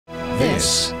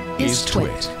This is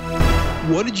Twit.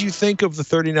 What did you think of the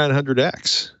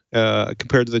 3900X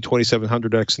compared to the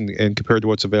 2700X and compared to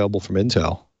what's available from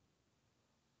Intel?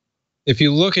 If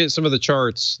you look at some of the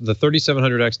charts, the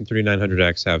 3700X and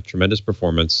 3900X have tremendous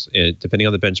performance. Depending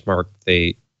on the benchmark,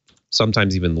 they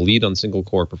sometimes even lead on single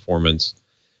core performance.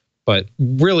 But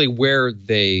really where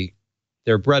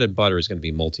their bread and butter is going to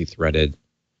be multi-threaded.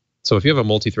 So if you have a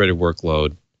multi-threaded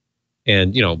workload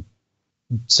and,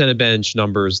 Cinebench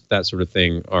numbers, that sort of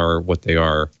thing are what they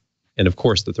are. And of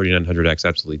course, the 3900X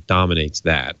absolutely dominates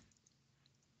that.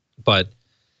 But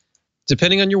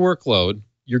depending on your workload,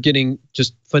 you're getting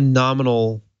just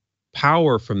phenomenal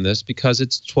power from this because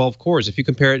it's 12 cores. If you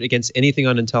compare it against anything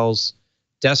on Intel's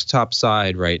desktop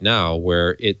side right now,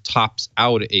 where it tops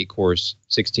out at 8 cores,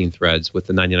 16 threads with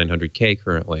the 9900K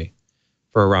currently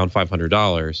for around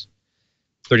 $500,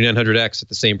 3900X at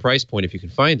the same price point, if you can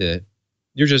find it,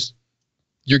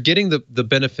 you're getting the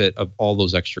benefit of all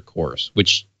those extra cores,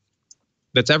 which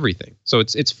that's everything. So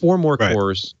it's 4 more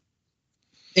cores,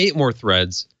 8 more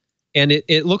threads, and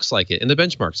it looks like it in the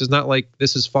benchmarks. It's not like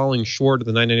this is falling short of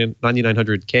the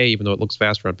 9900K, even though it looks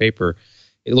faster on paper.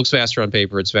 It looks faster on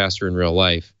paper. It's faster in real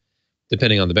life,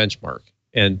 depending on the benchmark.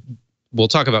 And we'll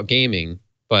talk about gaming,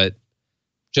 but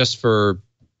just for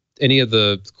any of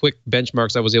the quick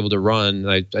benchmarks I was able to run,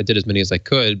 I did as many as I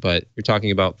could, but you're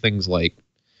talking about things like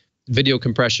video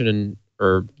compression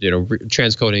or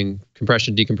transcoding,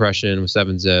 compression, decompression with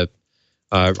 7-zip.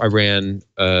 I ran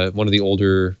one of the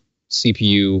older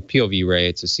CPU POV Ray.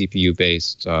 It's a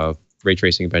CPU-based ray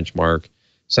tracing benchmark,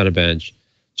 Cinebench,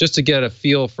 just to get a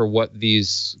feel for what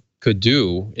these could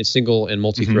do in single and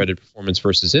multi-threaded performance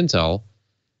versus Intel.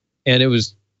 And it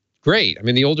was great. I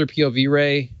mean, the older POV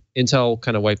Ray, Intel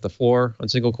kind of wiped the floor on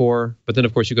single core, but then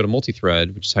of course you go to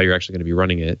multi-thread, which is how you're actually going to be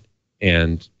running it,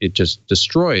 and it just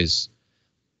destroys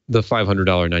the $500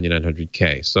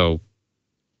 9900K. So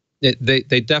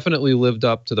they definitely lived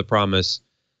up to the promise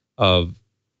of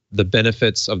the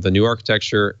benefits of the new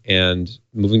architecture, and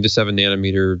moving to 7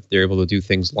 nanometer, they're able to do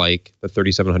things like the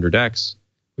 3700X,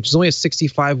 which is only a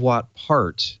 65-watt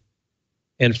part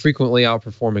and frequently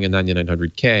outperforming a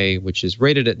 9900K, which is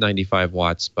rated at 95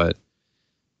 watts, but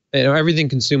everything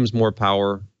consumes more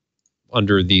power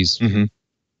under these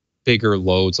bigger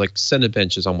loads. Like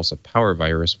Cinebench is almost a power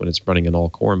virus when it's running in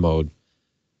all-core mode.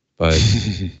 But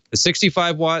the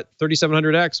 65-watt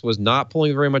 3700X was not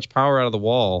pulling very much power out of the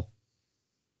wall,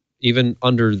 even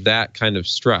under that kind of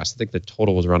stress. I think the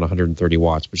total was around 130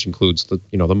 watts, which includes the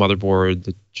the motherboard,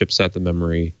 the chipset, the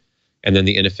memory, and then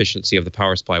the inefficiency of the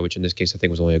power supply, which in this case I think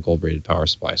was only a gold-rated power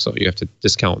supply. So you have to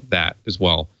discount that as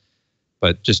well.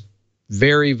 But just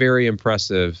very, very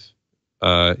impressive.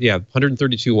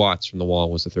 132 watts from the wall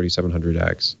was the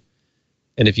 3700X.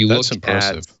 And if you look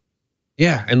at,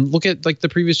 and look at like the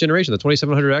previous generation, the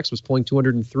 2700X was pulling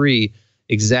 203,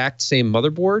 exact same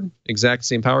motherboard, exact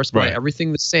same power supply,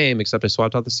 everything the same, except I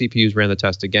swapped out the CPUs, ran the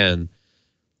test again.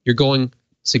 You're going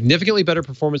significantly better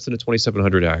performance than a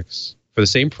 2700X for the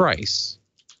same price,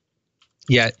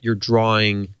 yet you're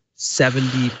drawing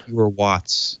 70 fewer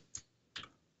watts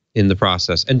in the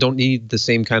process and don't need the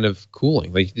same kind of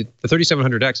cooling. Like the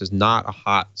 3700X is not a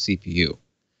hot CPU.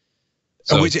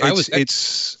 So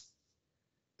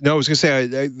I was going to say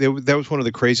that was one of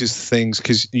the craziest things,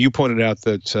 because you pointed out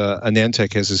that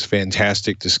Anantech has this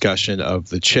fantastic discussion of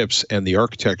the chips and the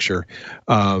architecture,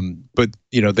 but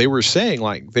they were saying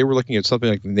like they were looking at something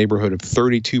like the neighborhood of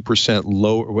 32%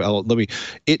 lower. Well,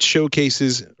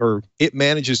 it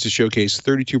manages to showcase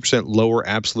 32% lower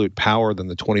absolute power than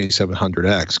the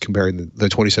 2700X, comparing the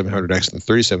 2700X and the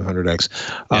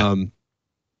 3700X.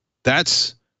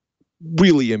 That's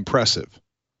really impressive,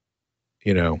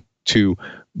 to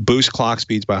boost clock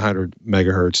speeds by 100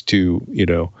 megahertz, to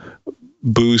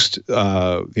boost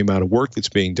the amount of work that's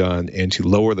being done, and to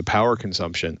lower the power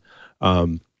consumption.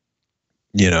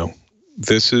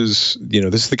 This is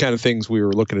the kind of things we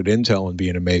were looking at Intel and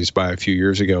being amazed by a few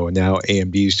years ago, and now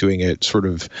AMD is doing it sort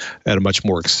of at a much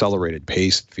more accelerated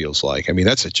pace, it feels like. I mean,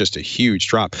 that's just a huge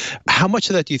drop. How much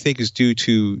of that do you think is due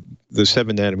to the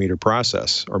 7 nanometer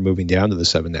process, or moving down to the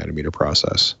 7 nanometer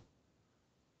process?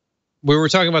 We were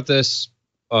talking about this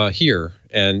here,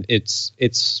 and it's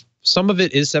some of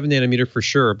it is 7 nanometer for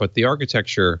sure, but the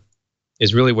architecture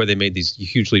is really where they made these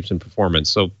huge leaps in performance.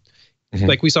 So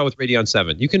like we saw with Radeon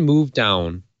 7, you can move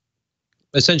down.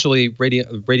 Essentially,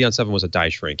 Radeon 7 was a die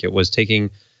shrink. It was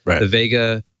taking the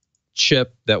Vega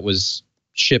chip that was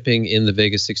shipping in the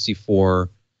Vega 64,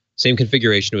 same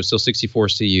configuration. It was still 64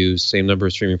 CUs, same number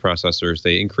of streaming processors.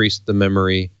 They increased the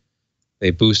memory. They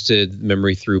boosted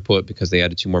memory throughput because they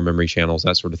added 2 more memory channels,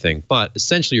 that sort of thing. But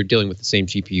essentially, you're dealing with the same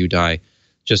GPU die,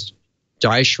 just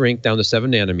die shrink down to 7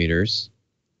 nanometers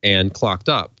and clocked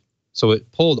up. So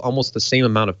it pulled almost the same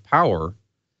amount of power,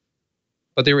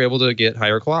 but they were able to get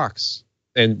higher clocks.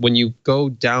 And when you go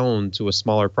down to a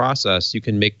smaller process, you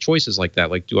can make choices like that.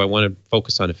 Like, do I want to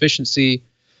focus on efficiency?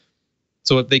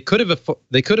 So if they could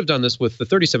have done this with the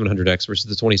 3700X versus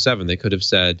the 27. They could have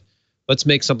said, let's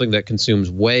make something that consumes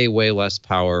way, way less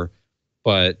power,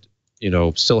 but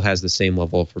still has the same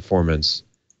level of performance.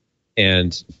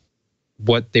 And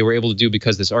what they were able to do,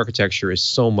 because this architecture is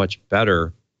so much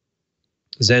better,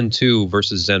 Zen 2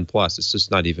 versus Zen Plus, it's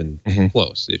just not even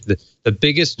close. The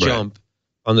biggest jump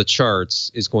on the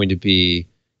charts is going to be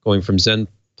going from Zen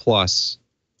Plus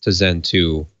to Zen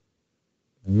 2.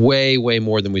 Way, way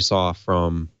more than we saw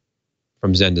from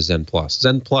Zen to Zen Plus.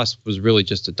 Zen Plus was really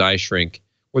just a die shrink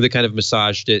where they kind of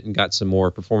massaged it and got some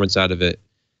more performance out of it.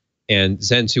 And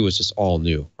Zen 2 was just all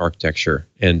new architecture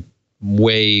and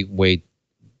way, way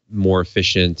more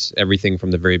efficient. Everything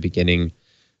from the very beginning.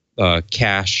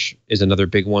 Cache is another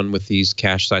big one with these.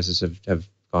 Cache sizes have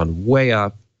gone way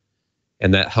up,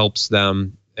 and that helps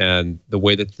them. And the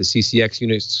way that the CCX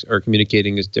units are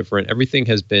communicating is different. Everything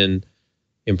has been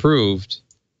improved,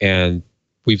 and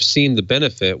we've seen the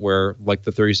benefit where, like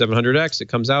the 3700X, it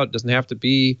comes out, it doesn't have to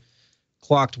be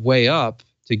clocked way up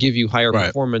to give you higher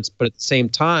performance, but at the same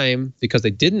time, because they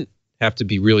didn't have to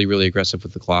be really, really aggressive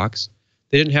with the clocks,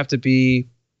 they didn't have to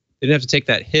take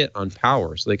that hit on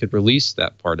power, so they could release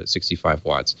that part at 65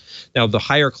 watts. Now, the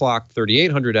higher clock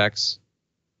 3800X,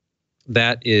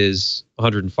 that is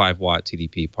 105 watt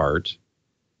TDP part.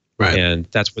 Right. And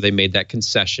that's where they made that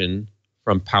concession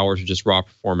from power to just raw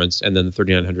performance. And then the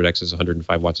 3900X is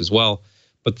 105 watts as well.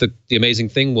 But the amazing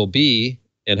thing will be,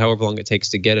 and however long it takes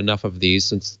to get enough of these,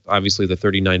 since obviously the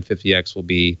 3950X will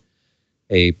be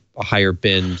a higher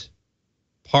bend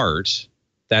part,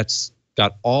 that's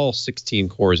got all 16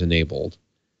 cores enabled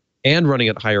and running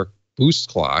at higher boost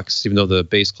clocks, even though the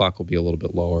base clock will be a little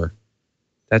bit lower.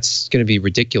 That's going to be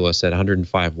ridiculous at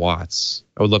 105 watts.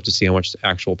 I would love to see how much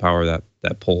actual power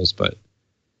that pulls, but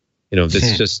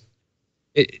this just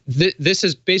this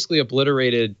has basically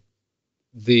obliterated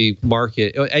the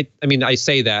market. I mean, I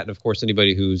say that, and of course,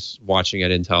 anybody who's watching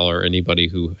at Intel or anybody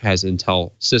who has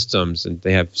Intel systems and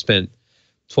they have spent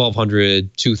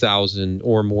 $1,200, $2,000,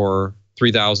 or more,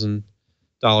 $3,000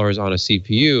 on a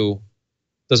CPU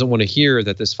doesn't want to hear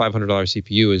that this $500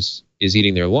 CPU is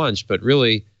eating their lunch, but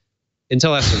really,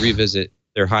 Intel has to revisit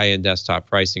their high-end desktop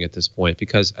pricing at this point,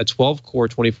 because a 12-core,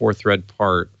 24-thread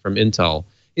part from Intel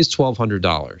is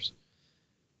 $1,200.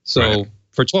 So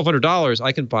for $1,200,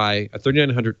 I can buy a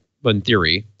 3900. In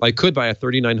theory, I could buy a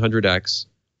 3900X,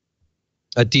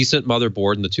 a decent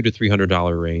motherboard in the $200 to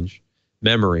 $300 range,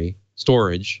 memory,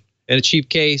 storage, and a cheap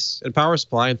case and power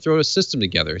supply, and throw a system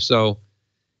together. So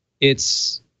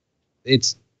it's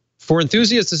for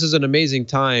enthusiasts. This is an amazing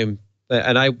time,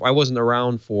 and I wasn't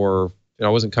around for. I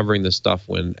wasn't covering this stuff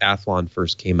when Athlon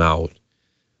first came out,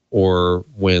 or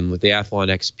when the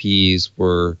Athlon XPs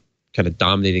were kind of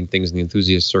dominating things in the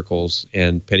enthusiast circles,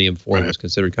 and Pentium 4 was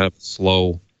considered kind of a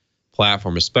slow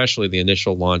platform, especially the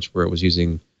initial launch where it was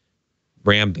using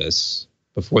Rambus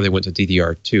before they went to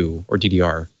DDR2 or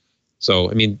DDR.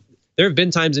 So, I mean, there have been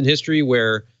times in history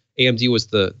where AMD was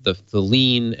the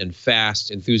lean and fast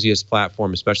enthusiast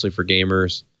platform, especially for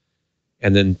gamers.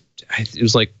 And then it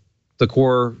was like the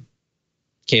Core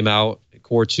came out,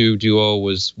 Core 2 Duo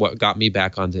was what got me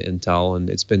back onto Intel, and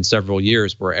it's been several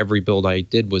years where every build I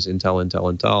did was Intel.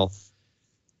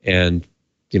 And,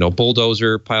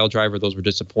 Bulldozer, Pile Driver, those were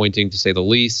disappointing to say the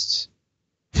least.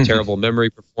 Terrible memory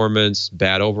performance,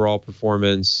 bad overall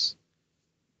performance,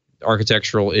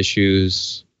 architectural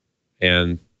issues,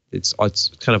 and it's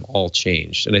kind of all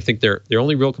changed. And I think their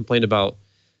only real complaint about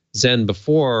Zen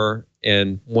before,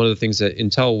 and one of the things that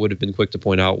Intel would have been quick to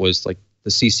point out, was like the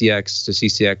CCX to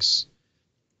CCX,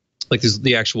 like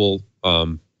the actual,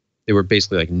 they were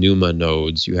basically like NUMA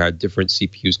nodes. You had different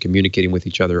CPUs communicating with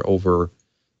each other over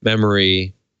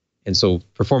memory. And so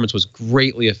performance was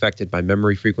greatly affected by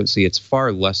memory frequency. It's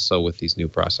far less so with these new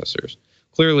processors.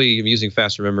 Clearly, using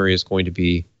faster memory is going to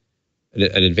be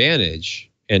an advantage.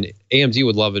 And AMD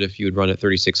would love it if you would run at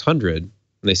 3600. And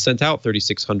they sent out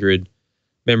 3600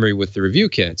 memory with the review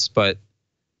kits, but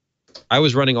I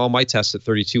was running all my tests at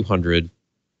 3200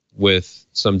 with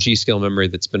some G-Scale memory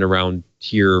that's been around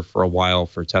here for a while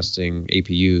for testing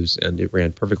APUs, and it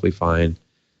ran perfectly fine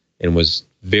and was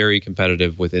very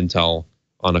competitive with Intel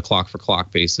on a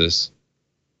clock-for-clock basis.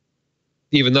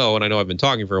 Even though, and I know I've been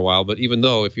talking for a while, but even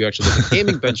though if you actually look at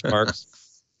gaming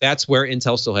benchmarks, that's where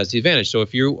Intel still has the advantage. So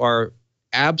if you are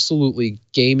absolutely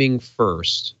gaming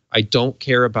first, I don't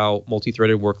care about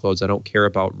multi-threaded workloads, I don't care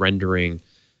about rendering,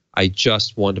 I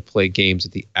just want to play games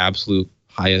at the absolute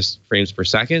highest frames per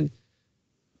second,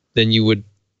 then you would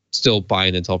still buy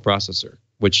an Intel processor,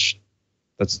 which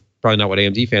that's probably not what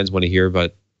AMD fans want to hear,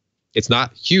 but it's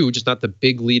not huge. It's not the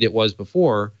big lead it was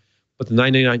before, but the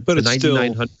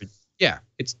 9900, yeah,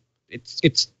 it's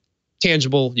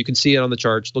tangible. You can see it on the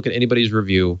charts. Look at anybody's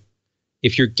review.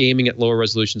 If you're gaming at lower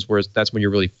resolutions, whereas that's when you're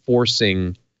really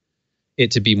forcing it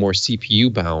to be more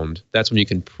CPU bound, that's when you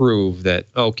can prove that,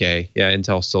 okay, yeah,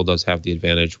 Intel still does have the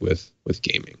advantage with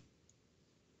gaming.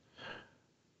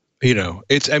 You know,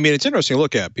 it's interesting to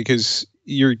look at because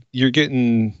you're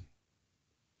getting,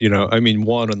 you know, I mean,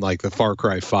 one on like the Far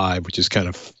Cry 5, which is kind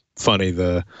of funny.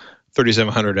 The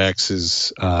 3700X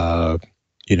is,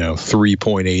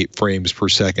 3.8 frames per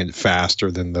second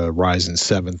faster than the Ryzen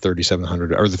 7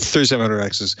 3700, or the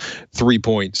 3700X is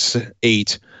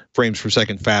 3.8 frames per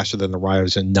second faster than the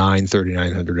Ryzen 9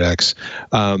 3900X.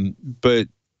 But,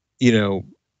 you know,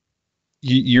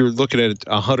 you're looking at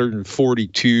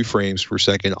 142 frames per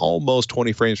second, almost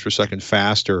 20 frames per second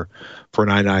faster for an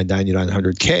i9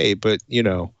 9900K. But, you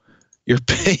know, you're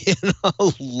paying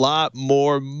a lot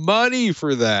more money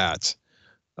for that.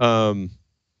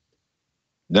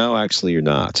 No, actually, you're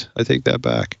not. I take that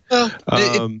back. Well,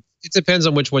 it depends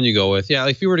on which one you go with. Yeah,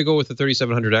 if you were to go with the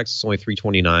 3700X, it's only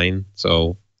 $329.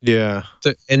 So yeah,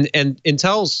 and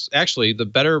Intel's actually the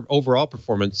better overall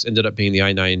performance ended up being the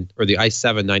i9 or the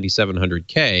i7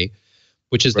 9700K,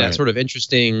 which is that sort of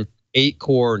interesting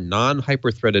 8-core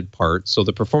non-hyper-threaded part. So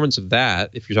the performance of that,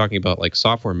 if you're talking about like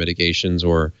software mitigations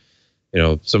or, you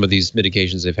know, some of these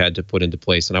mitigations they've had to put into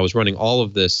place, and I was running all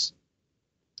of this.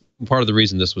 Part of the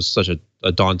reason this was such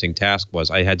a daunting task was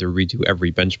I had to redo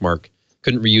every benchmark.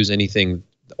 Couldn't reuse anything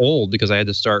old because I had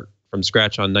to start from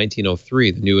scratch on 1903,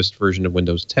 the newest version of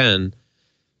Windows 10,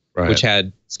 which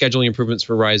had scheduling improvements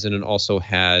for Ryzen and also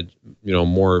had, you know,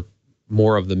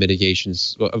 more of the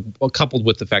mitigations, coupled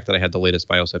with the fact that I had the latest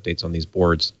BIOS updates on these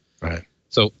boards. Right.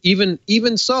 So even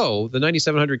so, the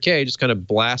 9700K just kind of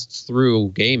blasts through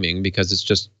gaming because it's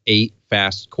just 8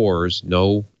 fast cores,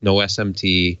 no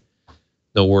SMT.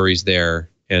 No worries there.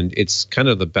 And it's kind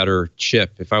of the better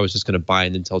chip. If I was just going to buy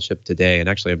an Intel chip today, and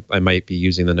actually I might be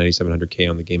using the 9700K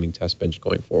on the gaming test bench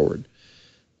going forward.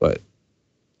 But,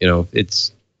 you know,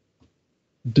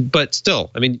 but still,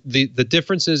 I mean, the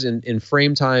differences in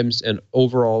frame times and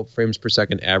overall frames per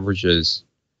second averages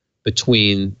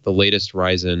between the latest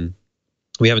Ryzen,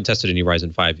 we haven't tested any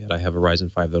Ryzen 5 yet. I have a Ryzen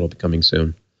 5 that'll be coming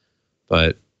soon.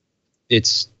 But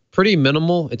it's pretty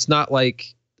minimal. It's not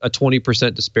like a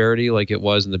 20% disparity like it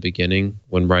was in the beginning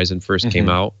when Ryzen first came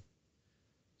out.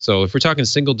 So if we're talking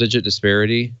single digit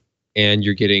disparity and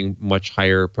you're getting much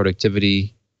higher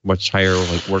productivity, much higher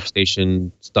like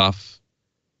workstation stuff,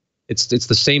 it's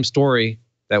the same story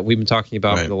that we've been talking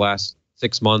about for the last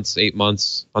 6 months, 8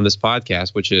 months on this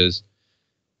podcast, which is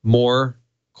more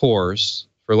cores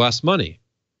for less money.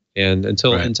 And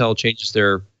until Intel changes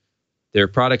their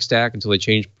product stack, until they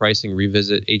change pricing,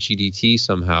 revisit HEDT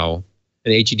somehow,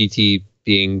 and HEDT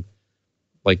being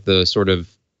like the sort of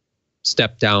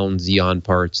step down Xeon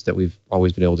parts that we've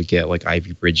always been able to get, like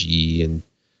Ivy Bridge E and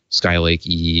Skylake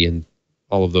E and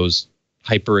all of those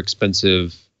hyper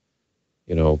expensive,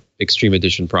 you know, Extreme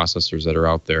Edition processors that are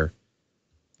out there.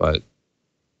 But,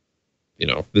 you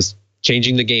know, this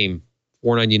changing the game,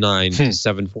 $499 to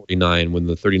 $749 when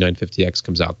the 3950X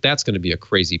comes out, that's going to be a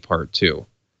crazy part too.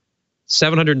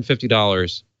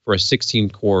 $750 for a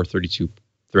 16-core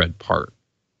 32-thread part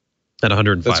at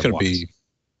 105 That's going watts. to be,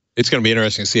 it's going to be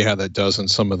interesting to see how that does in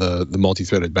some of the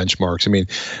multi-threaded benchmarks. I mean,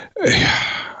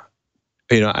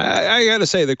 you know, I got to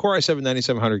say the Core i7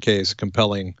 9700K is a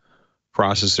compelling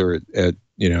processor at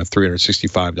you know,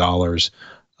 $365.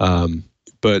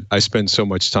 But I spend so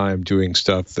much time doing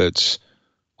stuff that's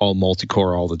all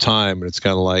multi-core all the time, and it's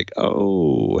kind of like,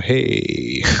 oh,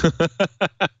 hey.